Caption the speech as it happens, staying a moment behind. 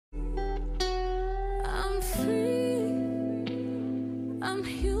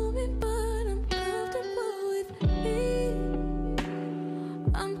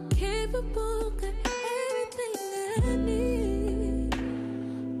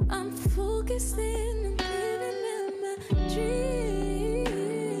I'm focusing, I'm living in my dream.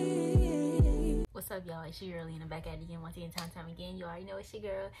 What's up, y'all? It's your girl, and I'm back at it again once again, time again. You already know it's your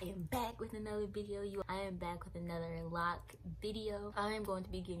girl. I am back with another video. I am back with another lock video. I am going to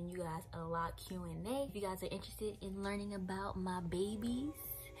be giving you guys a lock Q&A. If you guys are interested in learning about my babies,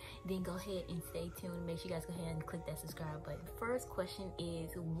 then go ahead and stay tuned. Make sure you guys go ahead and click that subscribe button. First question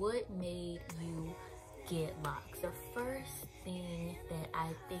is, what made you get locks? The first thing that I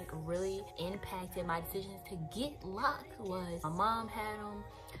think really impacted my decisions to get locks was my mom had them,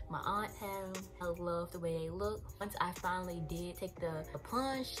 my aunt had them. I love the way they look. Once I finally did take the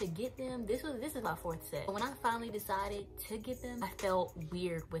plunge to get them, this is my fourth set. But when I finally decided to get them, I felt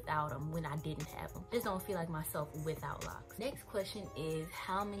weird without them when I didn't have them. I just don't feel like myself without locks. Next question is,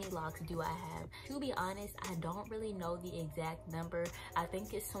 how many locks do I have? To be honest, I don't really know the exact number. I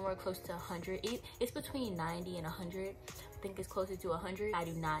think it's somewhere close to 100. It's between 90 and 100. I think it's closer to 100. I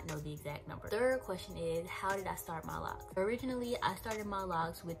do not know the exact number. Third question is, how did I start my locks? Originally, I started my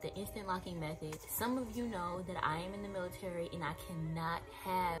locks with the instant locking method. Some of you know that I am in the military and I cannot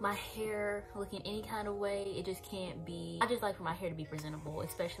have my hair looking any kind of way. It just can't be. I just like for my hair to be presentable,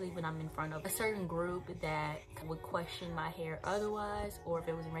 especially when I'm in front of a certain group that would question my hair otherwise, or if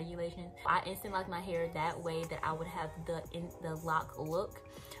it was in regulations. I instant locked my hair that way that I would have the lock look,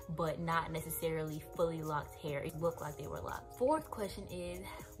 but not necessarily fully locked hair. It looked like they were locked. Fourth question is,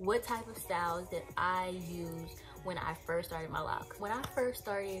 what type of styles did I use when I first started my locks? When I first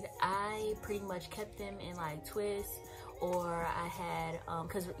started, I pretty much kept them in like twists, or I had,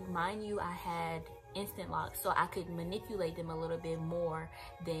 cause mind you, I had instant locks, so I could manipulate them a little bit more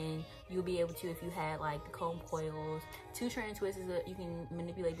than you'll be able to if you had like the comb coils. Two strand twists, you can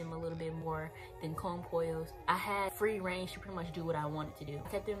manipulate them a little bit more than comb coils. I had free range to pretty much do what I wanted to do. I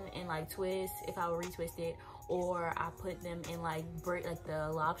kept them in like twists if I would retwist it, or I put them in like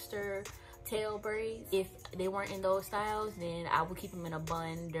the lobster tail braids. If they weren't in those styles, then I would keep them in a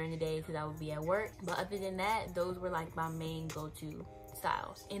bun during the day because I would be at work. But other than that, those were like my main go-to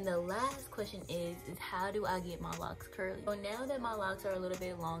styles. And the last question is how do I get my locks curly? So now that my locks are a little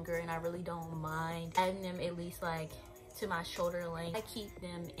bit longer and I really don't mind having them at least like to my shoulder length, I keep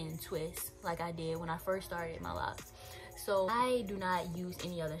them in twists like I did when I first started my locks. So I do not use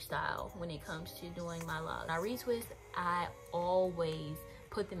any other style when it comes to doing my locks. When I retwist, I always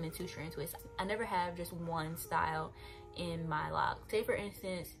put them in two strand twists. I never have just one style in my lock. Say for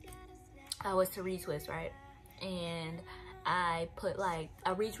instance, I was to retwist, right? And I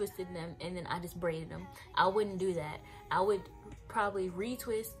retwisted them and then I just braided them. I wouldn't do that. I would probably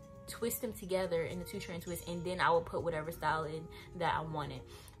twist them together in the two strand twist, and then I would put whatever style in that I wanted.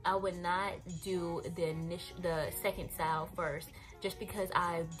 I would not do the second style first, just because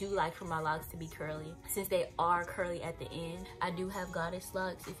I do like for my locks to be curly. Since they are curly at the end, I do have goddess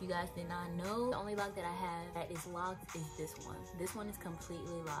locks. If you guys did not know, the only lock that I have that is locked is this one. This one is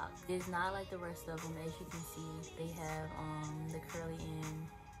completely locked. It's not like the rest of them. As you can see, they have the curly end.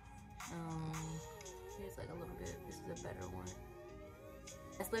 Here's like a little bit. This is a better one.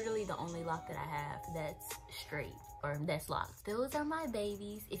 That's literally the only lock that I have that's straight or that's locked. Those are my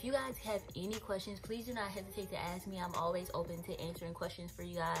babies. If you guys have any questions, please do not hesitate to ask me. I'm always open to answering questions for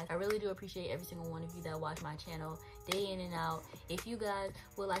you guys. I really do appreciate every single one of you that watch my channel day in and out. If you guys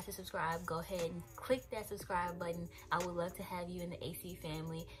would like to subscribe, go ahead and click that subscribe button. I would love to have you in the AC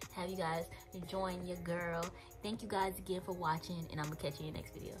family, have you guys join your girl. Thank you guys again for watching, and I'm gonna catch you in the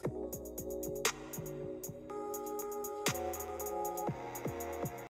next video.